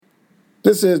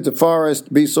This is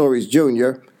DeForest B. Soaries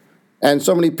Jr., and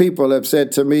so many people have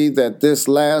said to me that this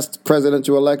last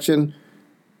presidential election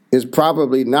is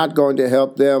probably not going to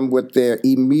help them with their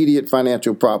immediate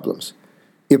financial problems.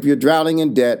 If you're drowning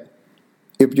in debt,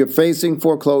 if you're facing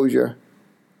foreclosure,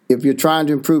 if you're trying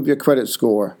to improve your credit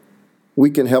score,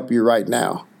 we can help you right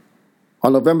now.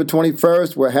 On November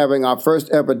 21st, we're having our first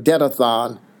ever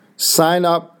debt-a-thon. Sign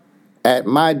up at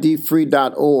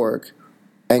mydfree.org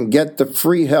and get the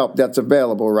free help that's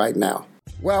available right now.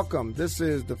 Welcome. This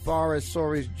is DeForest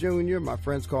Soaries Jr. My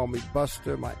friends call me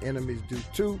Buster. My enemies do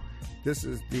too. This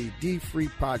is the D-Free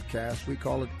podcast. We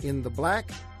call it In the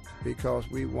Black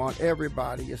because we want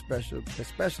everybody,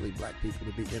 especially black people,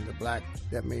 to be in the black.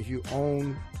 That means you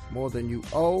own more than you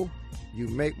owe. You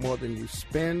make more than you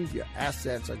spend. Your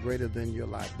assets are greater than your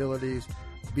liabilities.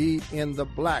 Be in the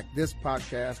black. This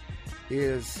podcast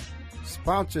is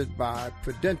sponsored by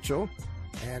Prudential,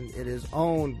 and it is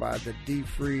owned by the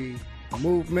D-Free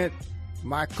movement.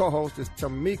 My co-host is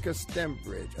Tamika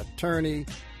Stembridge, attorney,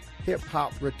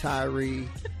 hip-hop retiree,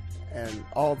 and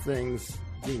all things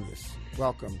genius.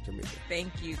 Welcome, Tamika.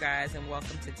 Thank you, guys, and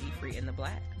welcome to D-Free in the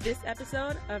Black. This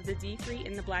episode of the D-Free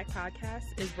in the Black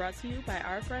podcast is brought to you by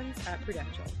our friends at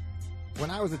Prudential. When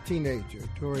I was a teenager,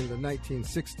 during the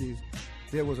 1960s,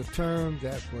 there was a term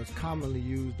that was commonly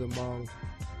used among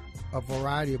a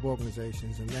variety of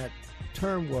organizations, and that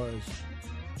term was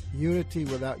unity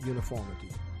without uniformity.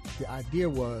 The idea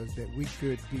was that we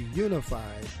could be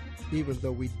unified even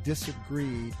though we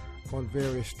disagreed on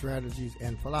various strategies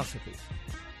and philosophies.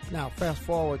 Now, fast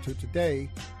forward to today,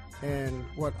 and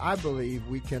what I believe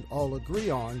we can all agree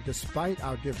on, despite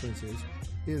our differences,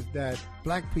 is that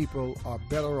black people are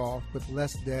better off with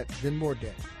less debt than more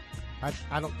debt.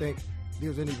 I don't think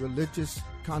there's any religious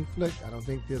conflict. I don't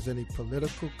think there's any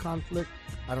political conflict.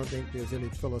 I don't think there's any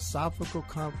philosophical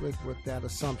conflict with that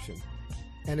assumption.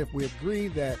 And if we agree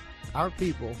that our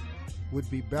people would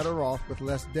be better off with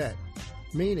less debt,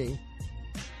 meaning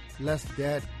less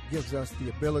debt gives us the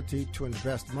ability to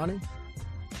invest money,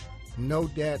 no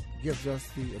debt gives us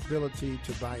the ability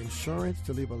to buy insurance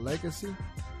to leave a legacy,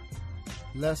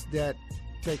 less debt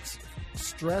takes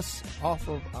stress off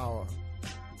of our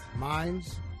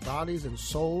minds, bodies, and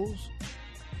souls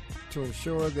to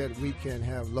ensure that we can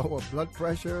have lower blood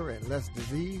pressure and less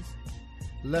disease.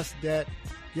 Less debt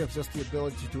gives us the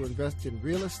ability to invest in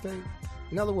real estate.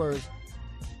 In other words,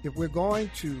 if we're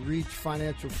going to reach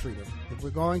financial freedom, if we're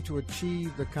going to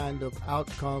achieve the kind of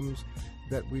outcomes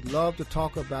that we love to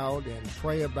talk about and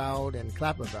pray about and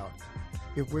clap about,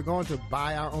 if we're going to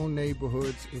buy our own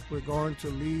neighborhoods, if we're going to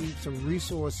leave some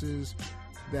resources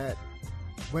that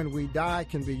when we die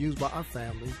can be used by our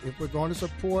families, if we're going to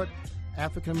support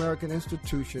African American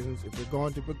institutions, if we're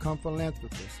going to become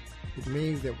philanthropists, it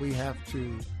means that we have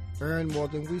to earn more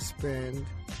than we spend,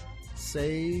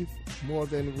 save more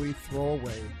than we throw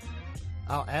away.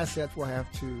 Our assets will have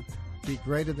to be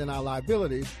greater than our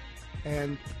liabilities.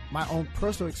 And my own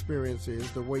personal experience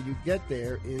is the way you get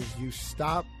there is you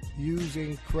stop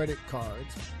using credit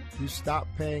cards, you stop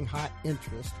paying high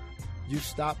interest, you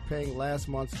stop paying last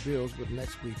month's bills with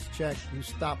next week's check, you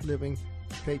stop living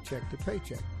paycheck to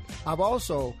paycheck. I've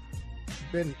also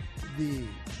been the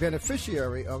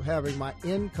beneficiary of having my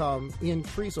income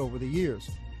increase over the years.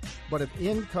 But if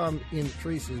income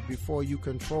increases before you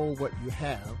control what you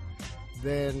have,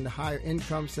 then higher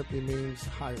income simply means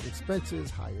higher expenses,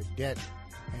 higher debt,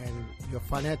 and your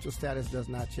financial status does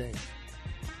not change.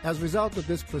 As a result of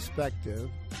this perspective,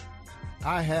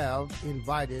 I have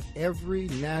invited every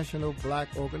national black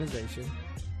organization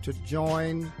to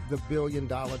join the $1 Billion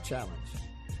Challenge.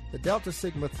 The Delta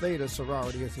Sigma Theta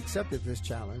sorority has accepted this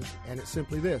challenge, and it's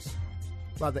simply this.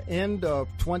 By the end of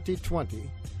 2020,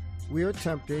 we're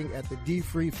attempting at the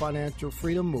D-Free Financial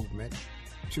Freedom Movement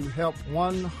to help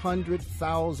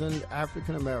 100,000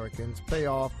 African Americans pay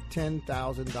off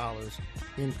 $10,000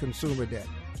 in consumer debt.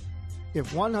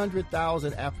 If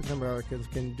 100,000 African Americans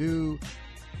can do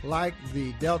like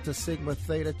the Delta Sigma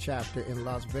Theta chapter in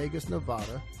Las Vegas,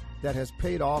 Nevada, that has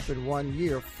paid off in 1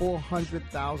 year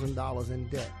 $400,000 in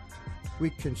debt, we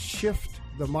can shift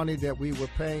the money that we were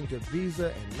paying to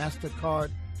Visa and MasterCard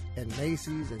and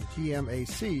Macy's and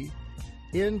GMAC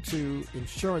into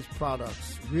insurance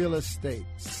products, real estate,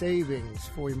 savings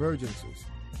for emergencies.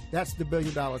 That's the $1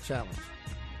 Billion Challenge.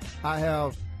 I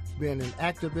have been an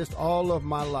activist all of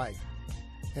my life,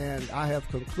 and I have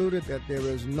concluded that there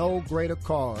is no greater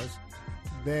cause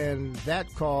than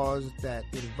that cause that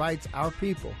invites our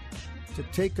people to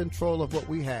take control of what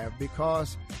we have,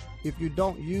 because if you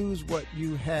don't use what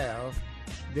you have,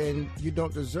 then you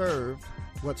don't deserve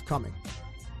what's coming.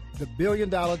 The $1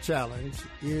 Billion Challenge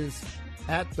is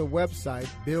at the website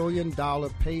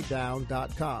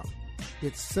billiondollarpaydown.com.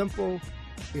 It's simple,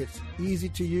 it's easy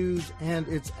to use, and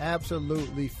it's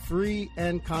absolutely free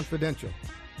and confidential.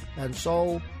 And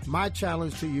so my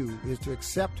challenge to you is to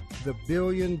accept the $1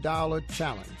 Billion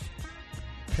Challenge.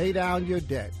 Pay down your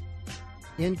debt,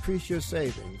 increase your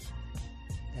savings,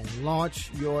 and launch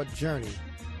your journey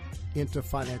into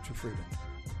financial freedom.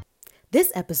 This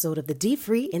episode of the D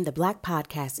Free in the Black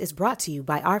podcast is brought to you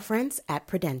by our friends at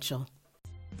Prudential.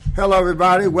 Hello,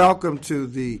 everybody. Welcome to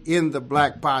the In the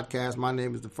Black podcast. My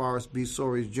name is DeForest B.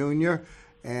 Soares Jr.,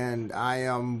 and I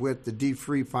am with the D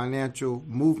Free Financial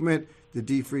Movement, the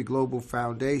D Free Global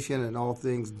Foundation, and all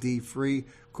things D Free.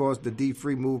 Of course, the D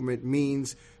Free movement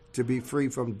means to be free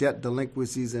from debt,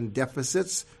 delinquencies, and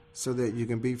deficits so that you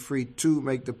can be free to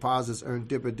make deposits, earn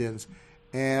dividends,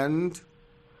 and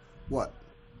what?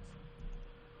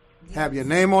 Have your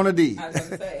name on a deed. I was going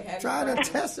to say,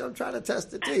 I'm trying to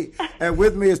test the T. And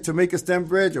with me is Tamika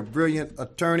Stembridge, a brilliant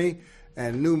attorney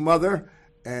and new mother,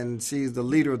 and she's the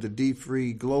leader of the D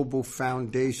Free Global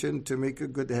Foundation.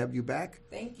 Tamika, good to have you back.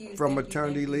 Thank you. From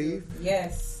maternity leave.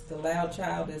 Yes, the loud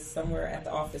child is somewhere at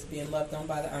the office being loved on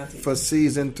by the auntie. For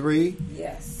season 3.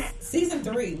 Yes, season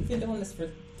 3. We've been doing this for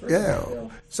 3 Yeah.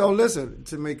 years. So listen,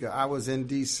 Tamika, I was in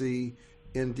D.C.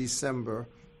 in December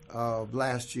of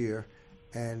last year.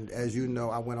 And as you know,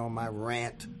 I went on my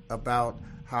rant about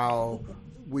how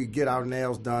we get our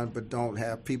nails done but don't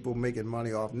have people making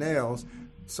money off nails.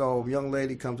 So a young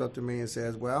lady comes up to me and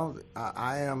says, well,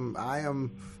 I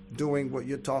am doing what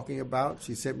you're talking about.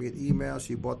 She sent me an email.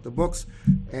 She bought the books.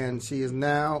 And she is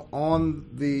now on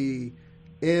the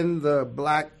In the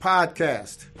Black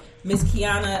podcast. Miss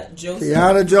Kiana Joseph.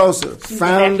 Kiana Joseph, She's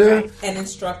founder and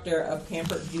instructor of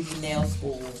Pampered Beauty Nail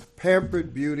School.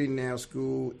 Pampered Beauty Nail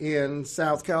School in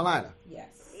South Carolina. Yes.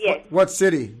 Yes. What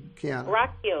city, Kiana?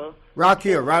 Rock Hill. Rock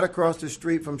Hill, right across the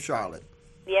street from Charlotte.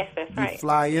 Yes, that's You right.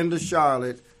 fly into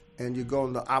Charlotte, and you go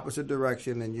in the opposite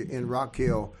direction, and you're in Rock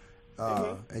Hill,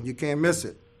 and you can't miss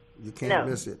it. You can't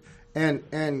miss it. And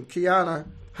Kiana,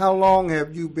 how long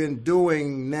have you been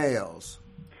doing nails?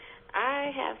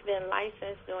 I have been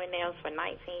licensed doing nails for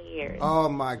 19 years. Oh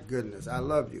my goodness, I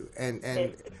love you. And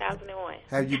Since 2001.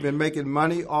 have you been making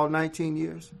money all 19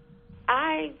 years?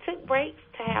 I took breaks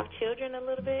to have children a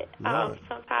little bit Right.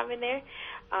 sometime in there.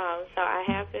 So I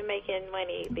have been making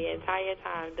money the entire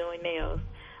time doing nails.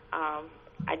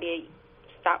 I did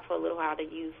stop for a little while to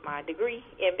use my degree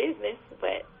in business,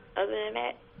 but other than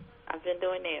that, I've been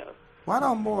doing nails. Why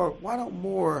don't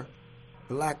more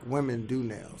black women do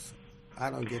nails? I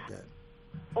don't get that.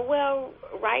 Well,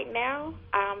 right now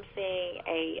I'm seeing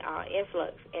a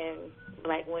influx in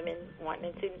black women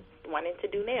wanting to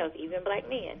do nails, even black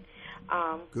men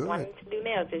Good. wanting to do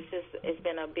nails. It's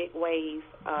been a big wave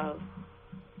of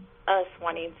us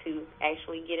wanting to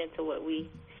actually get into what we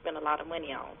spend a lot of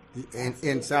money on.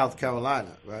 In South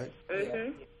Carolina, right?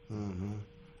 Mhm. Mm-hmm.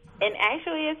 And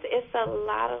actually, it's a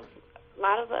lot of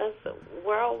us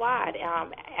worldwide.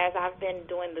 As I've been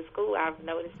doing the school, I've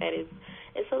noticed that it's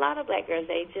a lot of black girls.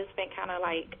 They've just been kind of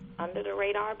like under the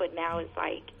radar, but now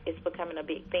it's becoming a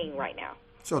big thing right now.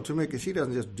 So Tamika, she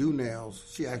doesn't just do nails;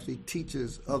 she actually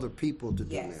teaches other people to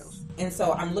do Yes. nails. And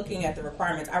so I'm looking at the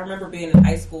requirements. I remember being in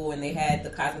high school and they had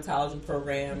the cosmetology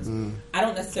programs. I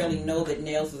don't necessarily know that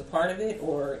nails was a part of it,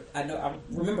 or I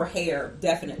remember hair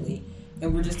definitely.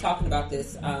 And we're just talking about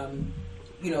this.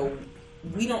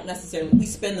 We don't necessarily we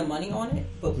spend the money on it,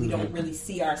 but we don't really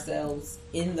see ourselves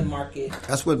in the market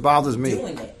That's what bothers me.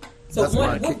 doing it. So That's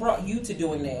why I what brought you to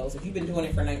doing nails? If you've been doing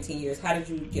it for 19 years, how did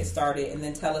you get started? And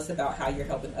then tell us about how you're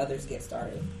helping others get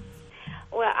started.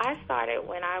 Well, I started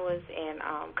when I was in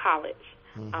college.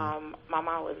 My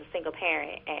mom was a single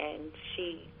parent, and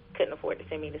she couldn't afford to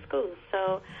send me to school.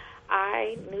 So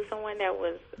I knew someone that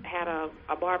had a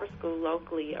barber school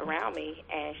locally around me,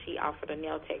 and she offered a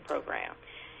nail tech program.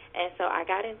 And so I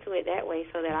got into it that way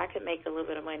so that I could make a little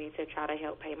bit of money to try to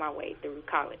help pay my way through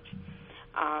college.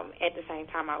 At the same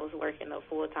time, I was working a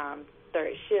full-time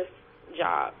third shift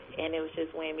job, and it was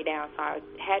just weighing me down. So I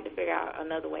had to figure out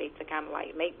another way to kind of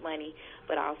like make money,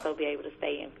 but also be able to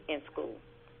stay in school.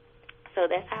 So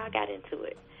that's how I got into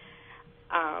it.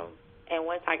 And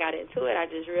once I got into it, I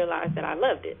just realized that I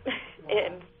loved it. Wow.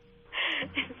 And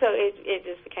so it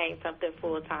just became something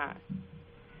full-time.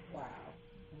 Wow.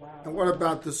 And what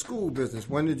about the school business?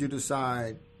 When did you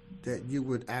decide that you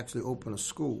would actually open a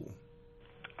school?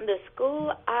 The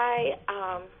school, and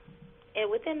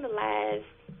within the last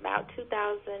about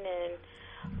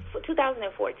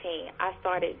 2014, I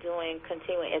started doing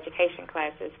continuing education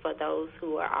classes for those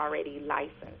who are already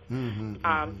licensed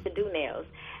to do nails.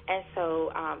 And so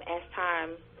as time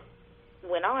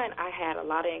went on, I had a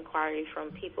lot of inquiries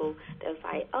from people that was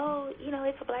like, oh,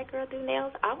 it's a black girl do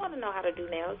nails. I want to know how to do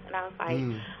nails. And I was like,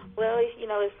 well,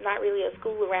 it's not really a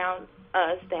school around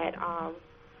us that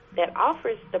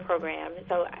offers the program. And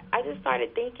so I just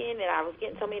started thinking, and I was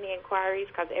getting so many inquiries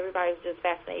because everybody was just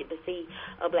fascinated to see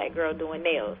a black girl doing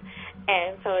nails.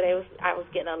 And so I was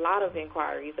getting a lot of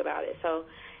inquiries about it. So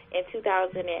in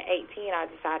 2018, I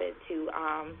decided to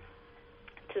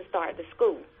start the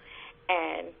school,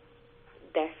 and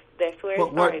that's where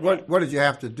it started. What did you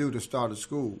have to do to start a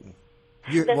school?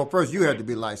 First you had to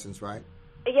be licensed, right?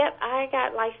 Yep, I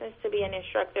got licensed to be an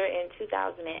instructor in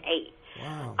 2008.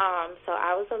 Wow. So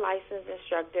I was a licensed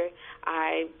instructor.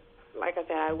 Like I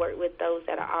said, I worked with those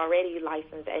that are already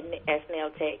licensed as nail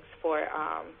techs for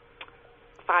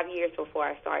 5 years before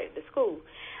I started the school.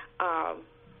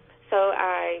 So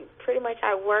I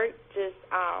worked just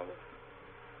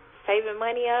saving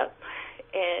money up,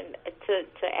 and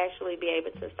to actually be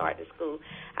able to start the school,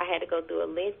 I had to go through a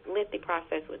lengthy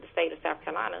process with the state of South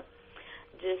Carolina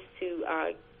just to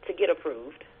get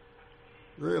approved.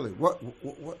 Really? What?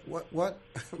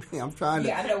 I'm trying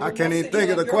to. I can't even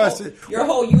think of the question. Your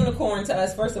whole unicorn to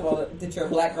us. First of all, that you're a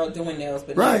black girl doing nails,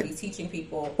 but now you're teaching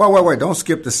people. Wait! Don't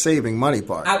skip the saving money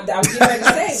part. I was getting ready to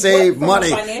say, save money.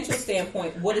 From a financial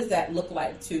standpoint, what does that look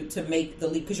like to make the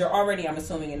leap? Because you're already, I'm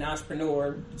assuming, an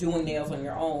entrepreneur doing nails on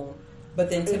your own. But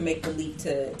then to make the leap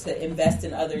to invest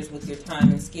in others with your time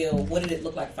and skill, what did it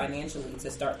look like financially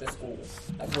to start the school?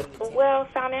 Well,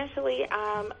 financially,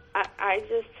 I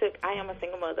am a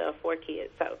single mother of 4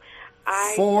 kids. So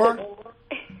Four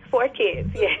 4 kids,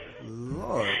 yes.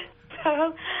 Lord.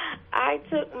 So I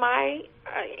took my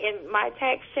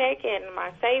tax check and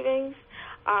my savings,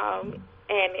 and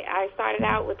I started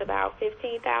out with about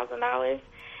 $15,000,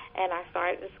 and I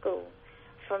started the school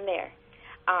from there.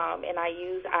 And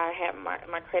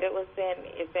my credit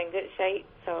it's in good shape,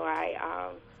 so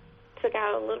I took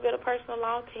out a little bit of personal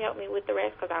loan to help me with the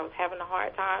rest because I was having a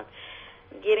hard time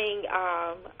getting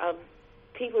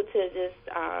people to just,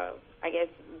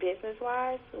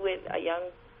 business-wise with a young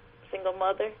single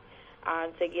mother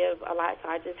to give a lot. So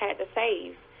I just had to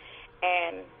save,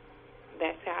 and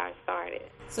that's how I started.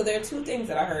 So there are 2 things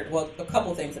that I heard. Well, a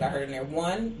couple things that I heard in there.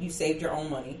 1, you saved your own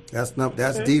money. That's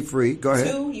D-free. Go ahead.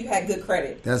 2, you had good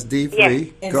credit. That's D-free.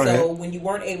 Yes. And Go ahead. when you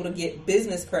weren't able to get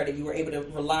business credit, you were able to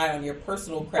rely on your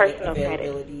personal credit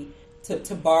availability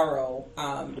to borrow,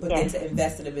 but then to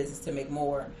invest in a business to make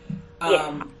more.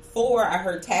 4, I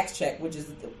heard tax check, which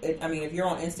is, if you're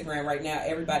on Instagram right now,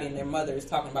 everybody and their mother is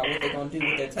talking about what they're going to do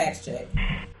with their tax check.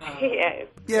 Yes.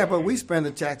 Yeah, but we spend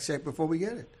the tax check before we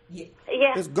get it. Yeah.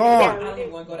 It's gone. I don't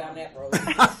even want to go down that road.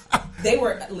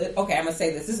 I'm going to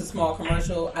say this. This is a small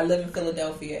commercial. I live in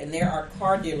Philadelphia, and there are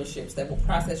car dealerships that will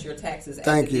process your taxes at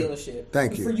the dealership.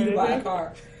 Thank you. For you to buy a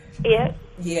car. Yes.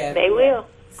 Yeah. They will.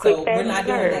 So we're not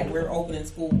doing that. We're opening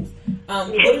schools.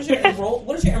 What does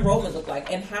your enrollment look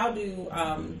like, and how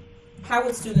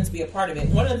would students be a part of it?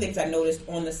 One of the things I noticed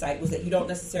on the site was that you don't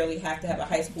necessarily have to have a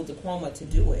high school diploma to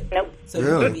do it. Nope. So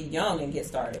you can be young and get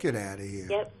started. Get out of here.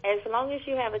 Yep. As long as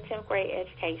you have a 10th grade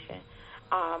education,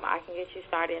 I can get you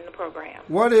started in the program.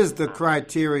 What is the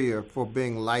criteria for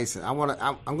being licensed? I'm going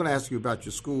to ask you about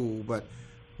your school, but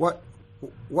what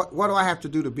do I have to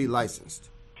do to be licensed?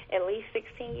 At least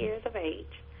 16 years of age.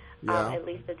 Yeah. At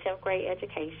least a 10th grade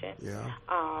education. Yeah.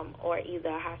 Or either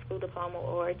a high school diploma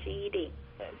or a GED.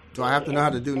 Do I have to know how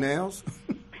to do nails?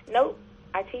 Nope.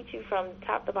 I teach you from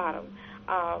top to bottom.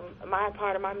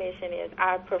 Part of my mission is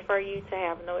I prefer you to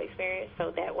have no experience,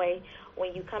 so that way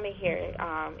when you come in here,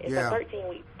 it's a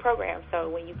 13-week program, so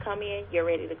when you come in, you're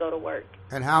ready to go to work.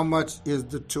 And how much is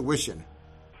the tuition?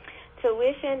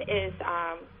 Tuition is,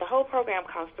 the whole program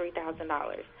costs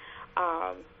 $3,000,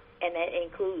 and that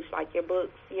includes like your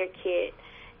books, your kit,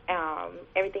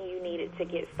 everything you needed to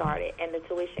get started, and the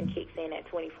tuition kicks in at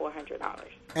 $2,400.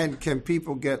 And can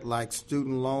people get like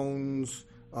student loans?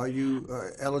 Are you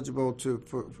eligible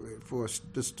for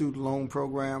the student loan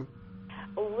program?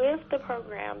 With the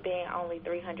program being only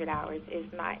 300 hours, is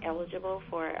not eligible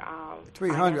for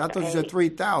 300. I thought you said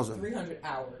 3,000. 300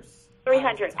 hours.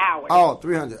 300 hours. Oh,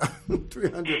 300.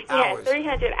 300 hours. Yeah,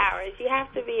 300 hours. You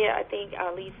have to be, I think,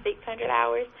 at least 600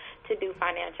 hours to do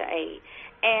financial aid.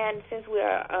 And since we're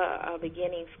a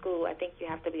beginning school, I think you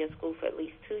have to be in school for at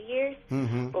least 2 years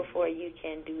before you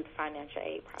can do the financial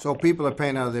aid process. So people are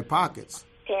paying out of their pockets.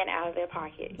 Paying out of their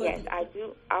pocket. Yes, I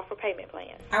do offer payment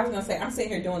plans. I was going to say, I'm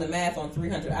sitting here doing the math on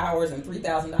 300 hours and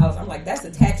 $3,000. I'm like, that's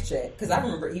a tax check. Because I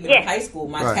remember even in high school,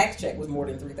 my tax check was more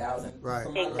than $3,000 for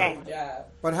my local job.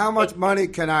 But how much money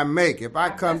can I make if I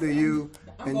come to you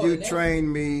and you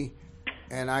train me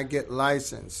and I get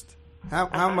licensed?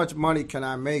 How much money can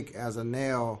I make as a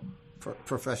nail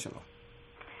professional?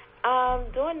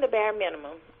 Doing the bare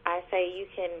minimum. I say you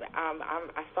can.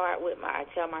 I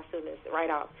tell my students right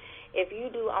off, if you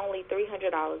do only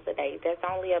 $300 a day, that's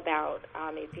only about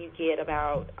if you get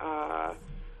about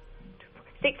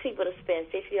 6 people to spend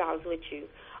 $60 with you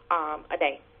a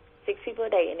day. 6 people a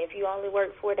day, and if you only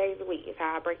work 4 days a week, if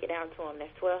I break it down to them,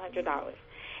 that's $1,200,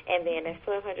 and then that's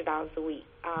 $1,200 a week.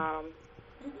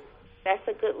 That's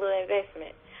a good little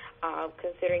investment,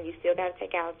 considering you still got to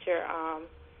take out your,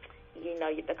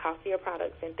 the cost of your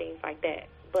products and things like that.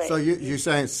 But so you're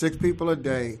saying 6 people a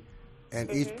day, and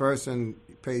each person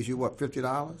pays you what, $50?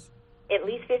 At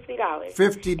least $50.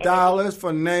 $50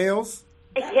 for nails?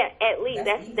 Yeah, at least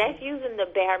that's using the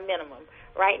bare minimum.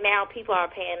 Right now, people are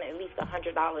paying at least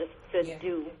 $100 to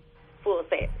do full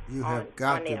sets. You have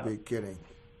got to be kidding.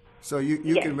 So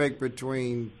you can make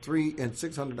between $300 and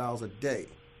 $600 a day.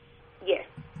 Yes.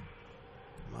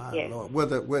 My Lord,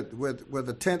 with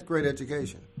a 10th grade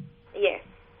education. Yes.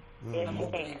 I'm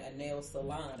opening a nail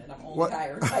salon, and I'm only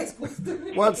hiring high school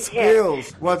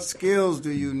students. What skills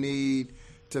do you need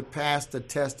to pass the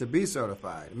test to be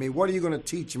certified? I mean, what are you going to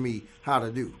teach me how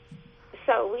to do?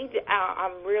 So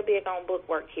I'm real big on book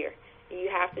work here. You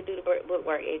have to do the book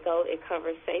work. It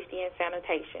covers safety and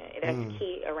sanitation. That's the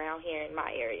key around here in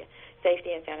my area,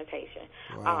 safety and sanitation.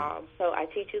 Wow. So I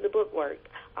teach you the book work,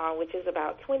 which is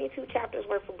about 22 chapters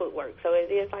worth of book work. So it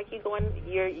is like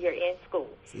you're in school.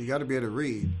 So you got to be able to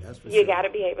read. That's for You got to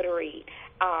be able to read.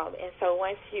 And so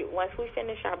once we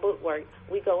finish our book work,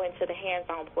 we go into the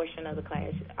hands-on portion of the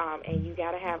class, and you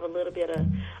got to have a little bit of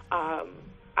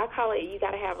I call it, you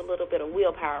got to have a little bit of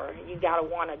willpower. You got to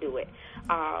want to do it.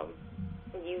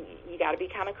 You got to be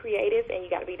kind of creative, and you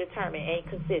got to be determined and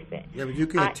consistent. Yeah, but you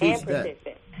can't teach that.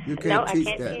 You can't teach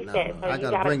I can't that. teach No. that. So I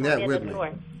got to bring that with me.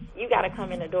 You got to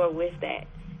come in the door with that.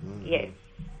 Yes.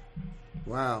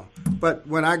 Wow. But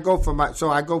when I go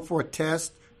I go for a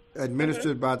test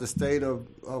administered by the state of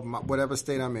whatever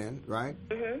state I'm in, right?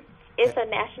 Mm-hmm. It's a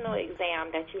national exam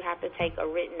that you have to take, a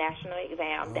written national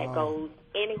exam that goes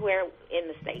anywhere in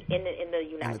the state, in the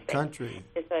United States. Country.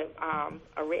 It's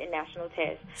a written national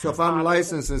test. So if I'm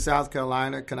licensed in South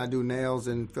Carolina, can I do nails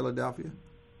in Philadelphia?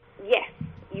 Yes,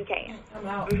 you can. I'm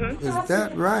out. Mm-hmm. Is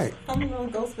that right? I'm going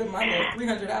to go spend my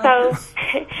 $300. So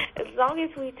as long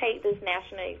as we take this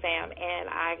national exam and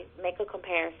I make a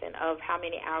comparison of how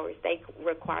many hours they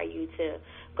require you to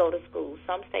go to school.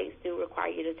 Some states do require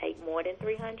you to take more than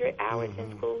 300 hours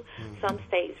in school. Some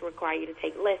states require you to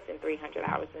take less than 300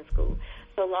 hours in school.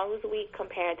 So long as we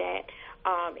compare that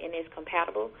and it's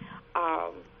compatible,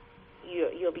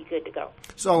 you'll be good to go.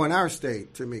 So in our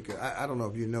state, Tamika, I don't know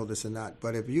if you know this or not,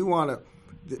 but if you want to,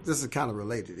 this is kind of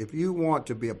related. If you want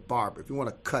to be a barber, if you want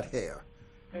to cut hair,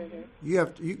 you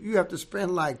have to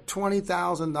spend like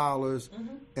 $20,000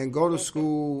 and go to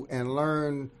school and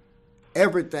learn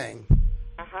everything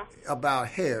about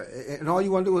hair, and all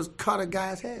you want to do is cut a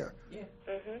guy's hair. Yeah.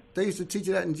 They used to teach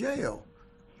you that in jail.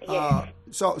 Yeah.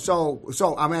 So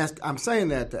I'm saying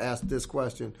that to ask this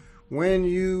question: when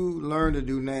you learn to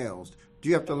do nails, do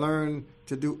you have to learn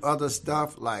to do other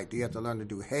stuff? Like, do you have to learn to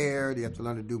do hair? Do you have to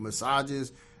learn to do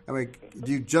massages? I mean,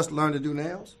 do you just learn to do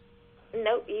nails?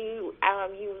 No, you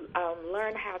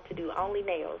learn how to do only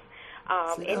nails.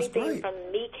 Anything from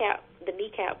the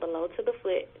kneecap below to the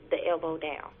foot, the elbow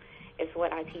down. Is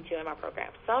what I teach you in my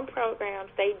program. Some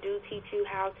programs, they do teach you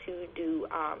how to do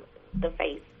the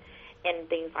face and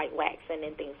things like waxing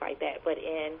and things like that. But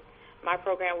in my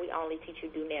program, we only teach you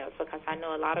do nails because I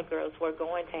know a lot of girls were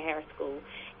going to hair school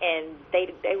and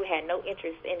they had no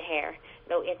interest in hair,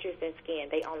 no interest in skin.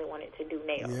 They only wanted to do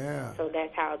nails. Yeah. So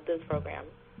that's how this program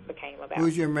became about.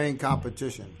 Who's your main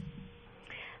competition?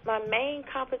 My main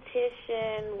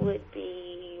competition would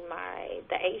be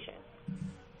the Asians.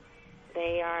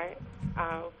 They are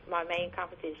my main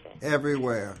competition.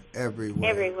 Everywhere.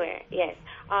 Everywhere, yes.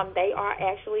 They are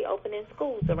actually opening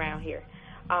schools around here.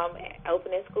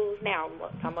 Opening schools now.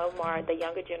 Some of them are, the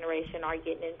younger generation are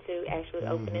getting into actually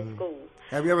opening schools.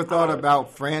 Have you ever thought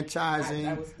about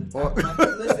franchising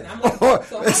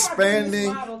or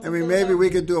expanding? I mean, maybe we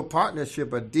could do a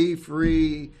partnership, a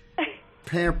D-free,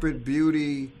 Pampered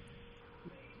Beauty.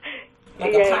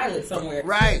 Like a pilot somewhere.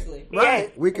 Right.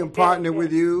 Yes. We can partner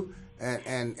with you.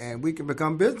 And we can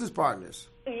become business partners.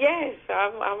 Yes,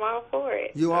 I'm all for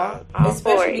it. You are?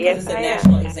 Especially because it's a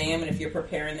national exam, and if you're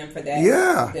preparing them for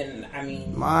that, then, I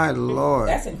mean... My Lord.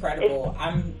 That's incredible.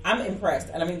 I'm impressed.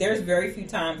 And, I mean, there's very few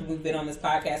times we've been on this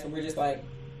podcast where we're just like,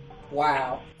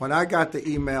 wow. When I got the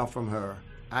email from her,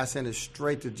 I sent it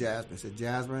straight to Jasmine. I said,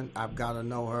 Jasmine, I've got to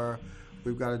know her.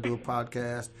 We've got to do a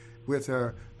podcast with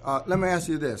her. Let me ask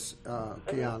you this,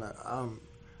 Kiana.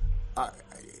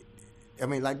 I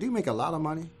mean, like, do you make a lot of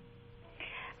money?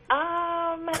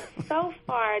 So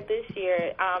far this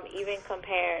year, even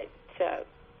compared to,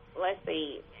 let's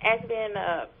see, as being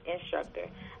an instructor,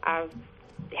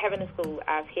 having a school,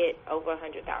 I've hit over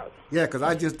 100,000. Yeah, because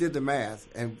I just did the math,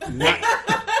 and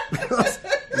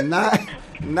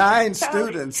nine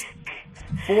students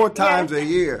 4 times a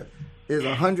year is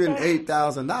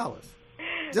 $108,000.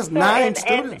 Just 9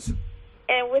 students.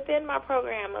 And within my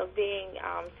program of being,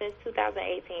 since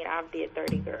 2018, I've did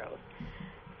 30 girls.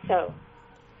 So,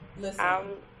 listen.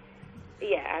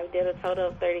 I did a total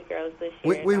of 30 girls this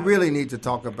year. We really need to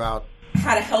talk about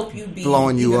how to help you be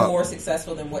blowing you even up. more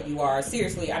successful than what you are.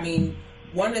 Seriously, I mean,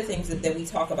 one of the things that we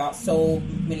talk about so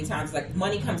many times, like,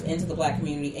 money comes into the black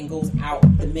community and goes out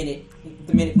the minute we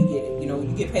get it. You know,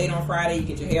 you get paid on Friday, you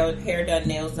get your hair done,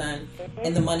 nails done,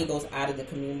 and the money goes out of the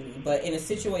community. But in a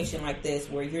situation like this,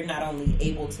 where you're not only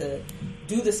able to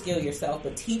do the skill yourself,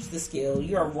 but teach the skill,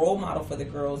 you're a role model for the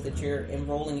girls that you're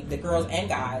enrolling, the girls and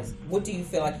guys. What do you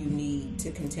feel like you need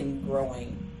to continue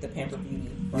growing the Pampered Beauty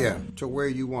program? Yeah, to where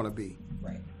you want to be.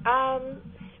 Right.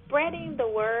 Spreading the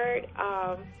word,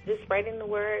 a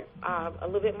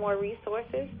little bit more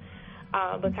resources,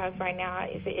 because right now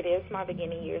it is my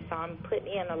beginning year, so I'm putting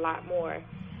in a lot more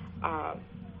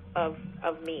of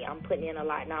me. I'm putting in a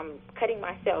lot, and I'm cutting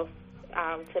myself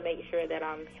to make sure that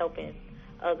I'm helping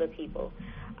other people.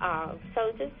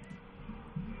 So just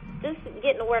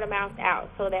getting the word of mouth out,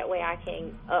 so that way I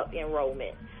can up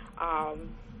enrollment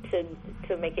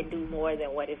to make it do more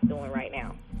than what it's doing right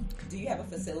now. Do you have a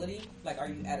facility? Like, are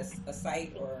you at a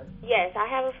site or? Yes, I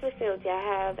have a facility. I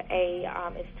have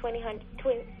it's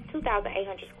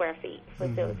 2,800 square feet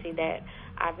facility that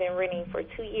I've been renting for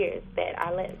 2 years, that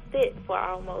I let sit for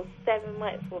almost 7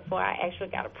 months before I actually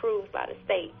got approved by the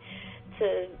state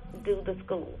to do the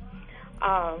school.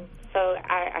 So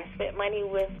I spent money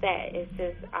with that. It's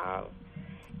just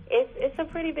it's a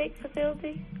pretty big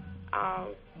facility.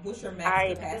 What's your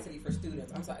max capacity for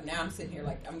students? I'm sorry. Now I'm sitting here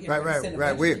like I'm getting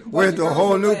right. We're into a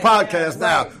whole new podcast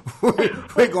now.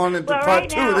 We're going into part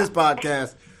 2 of this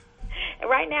podcast.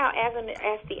 Right now, as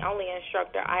the only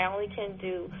instructor, I only can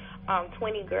do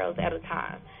 20 girls at a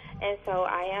time, and so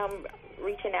I am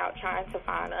reaching out trying to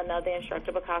find another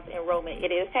instructor, because enrollment,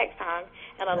 it is tax time,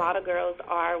 and a lot of girls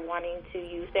are wanting to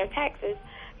use their taxes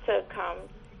to come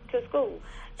to school.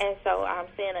 And so I'm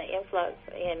seeing an influx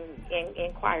in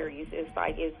inquiries. It's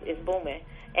like it's booming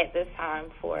at this time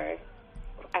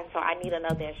and so I need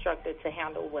another instructor to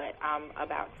handle what I'm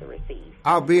about to receive.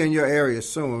 I'll be in your area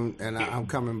soon, and I'm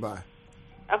coming by.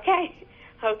 Okay.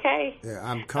 Yeah,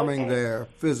 I'm coming there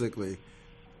physically.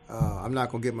 I'm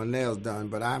not going to get my nails done,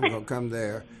 but I'm going to come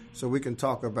there so we can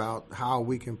talk about how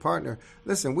we can partner.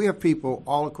 Listen, we have people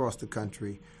all across the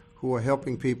country who are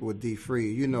helping people with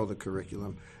D-Free. You know the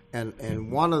curriculum.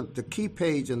 And one of the key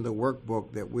page in the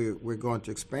workbook that we're going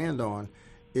to expand on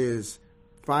is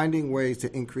finding ways to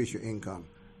increase your income.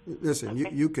 Listen,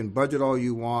 you can budget all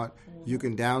you want. You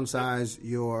can downsize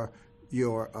your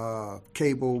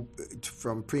cable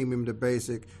from premium to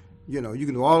basic. You know, you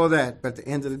can do all of that. But at the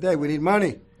end of the day, we need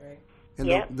money. Right.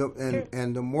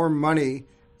 And the more money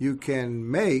you can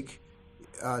make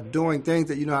doing things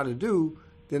that you know how to do,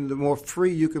 then the more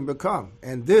free you can become.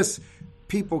 And this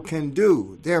people can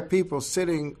do. There are people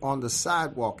sitting on the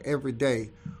sidewalk every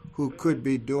day who could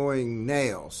be doing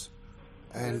nails,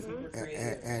 and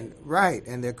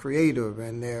they're creative,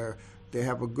 and they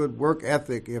have a good work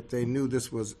ethic if they knew this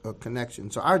was a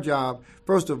connection. So our job,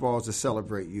 first of all, is to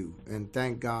celebrate you and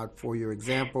thank God for your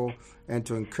example and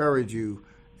to encourage you,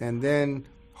 and then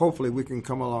hopefully we can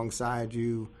come alongside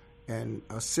you and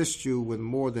assist you with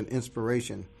more than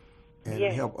inspiration and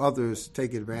help others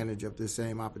take advantage of this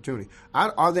same opportunity.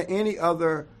 Are there any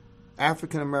other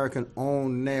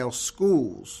African-American-owned nail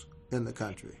schools in the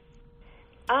country?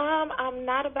 I'm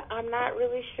not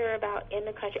really sure about in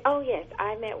the country. Oh yes,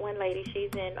 I met one lady.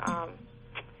 She's in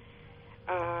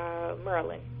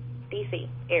Maryland, D.C.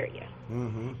 area,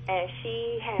 and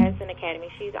she has an academy.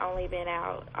 She's only been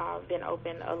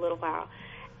open a little while.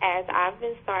 As I've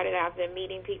been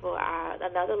meeting people.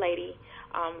 Another lady.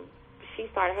 She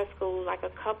started her school like a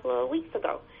couple of weeks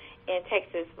ago in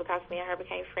Texas, because me and her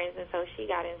became friends, and so she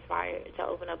got inspired to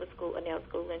open up a nail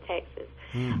school in Texas.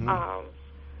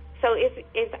 So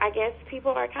it's I guess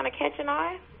people are kind of catching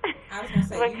on. I was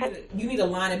going to say, you need a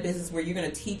line of business where you're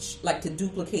going to teach, like, to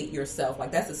duplicate yourself.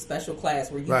 Like, that's a special class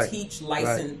where you teach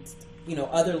licensed,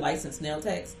 other licensed nail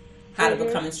techs how to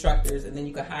become instructors, and then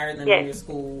you can hire them in your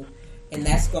school, and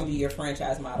that's going to be your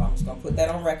franchise model. I'm just going to put that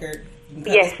on record. You can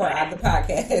cut this part out of the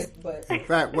podcast. But in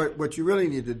fact, what you really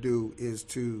need to do is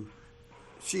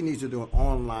she needs to do an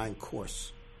online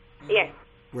course. Yes.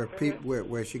 Where people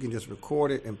where she can just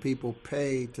record it and people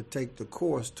pay to take the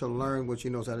course to learn what she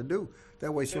knows how to do.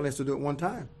 That way she only has to do it one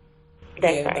time.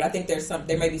 That's right. But I think there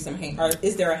may be some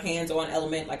is there a hands-on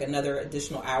element, like another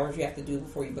additional hours you have to do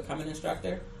before you become an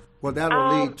instructor? Well,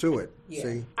 that'll lead to it. Yeah.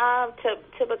 See,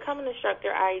 to become an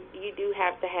instructor, you do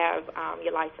have to have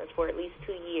your license for at least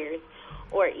 2 years,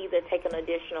 or either take an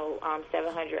additional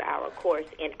 700-hour course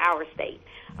in our state.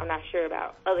 I'm not sure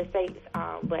about other states,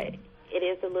 but it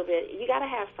is a little bit, you got to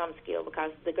have some skill,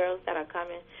 because the girls that are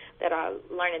coming, that are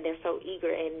learning, they're so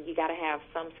eager, and you got to have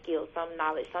some skill, some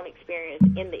knowledge, some experience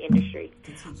in the industry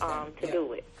to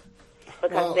do it.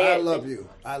 Because I love you.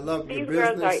 I love your business.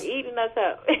 These girls are eating us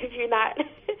up. If you're not,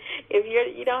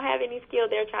 you don't have any skill,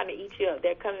 they're trying to eat you up.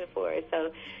 They're coming for it.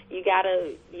 So you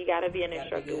gotta be an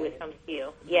instructor with some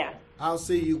skill. Yeah. I'll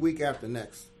see you week after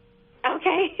next.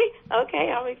 Okay.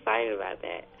 Okay. I'm excited about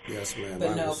that. Yes, ma'am.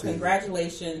 But no,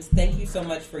 congratulations. Thank you so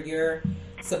much for your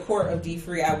support of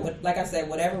D-Free. Like I said,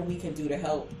 whatever we can do to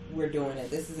help, we're doing it.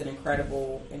 This is an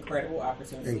incredible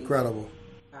opportunity. Incredible.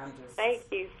 Thank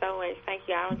you so much. Thank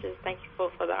you. I'm just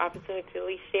thankful for the opportunity to at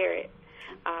least share it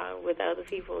with other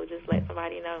people. Just let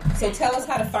somebody know. So tell us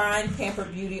how to find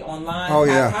Pampered Beauty online. Oh,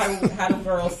 yeah. How do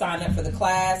girls sign up for the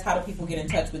class? How do people get in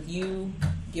touch with you?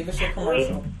 Give us your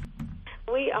commercial.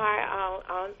 We are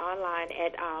online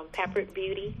at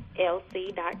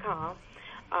pamperedbeautylc.com.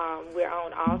 We're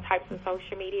on all types of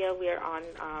social media. We're on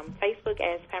Facebook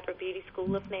as Pampered Beauty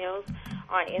School of Nails,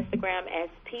 on Instagram as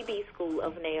PB School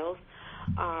of Nails,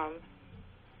 and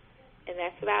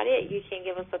that's about it. You can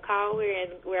give us a call.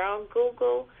 We're on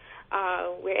Google.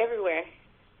 We're everywhere.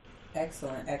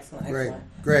 Excellent.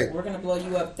 Great. We're going to blow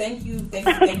you up. Thank you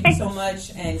so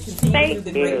much, and continue to do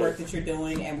the great work that you're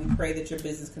doing, and we pray that your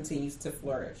business continues to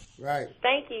flourish. Right.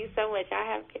 Thank you so much. I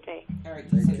have a good day. All right.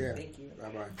 Take care. Thank you.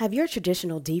 Bye-bye. Have your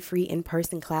traditional D-Free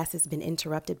in-person classes been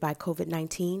interrupted by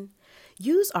COVID-19?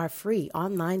 Use our free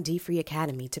online D-Free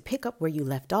Academy to pick up where you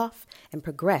left off and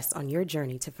progress on your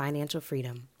journey to financial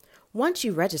freedom. Once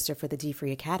you register for the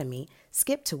D-Free Academy,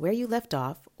 skip to where you left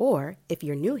off, or, if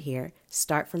you're new here,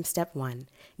 start from step 1.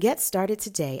 Get started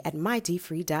today at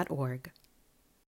mydfree.org.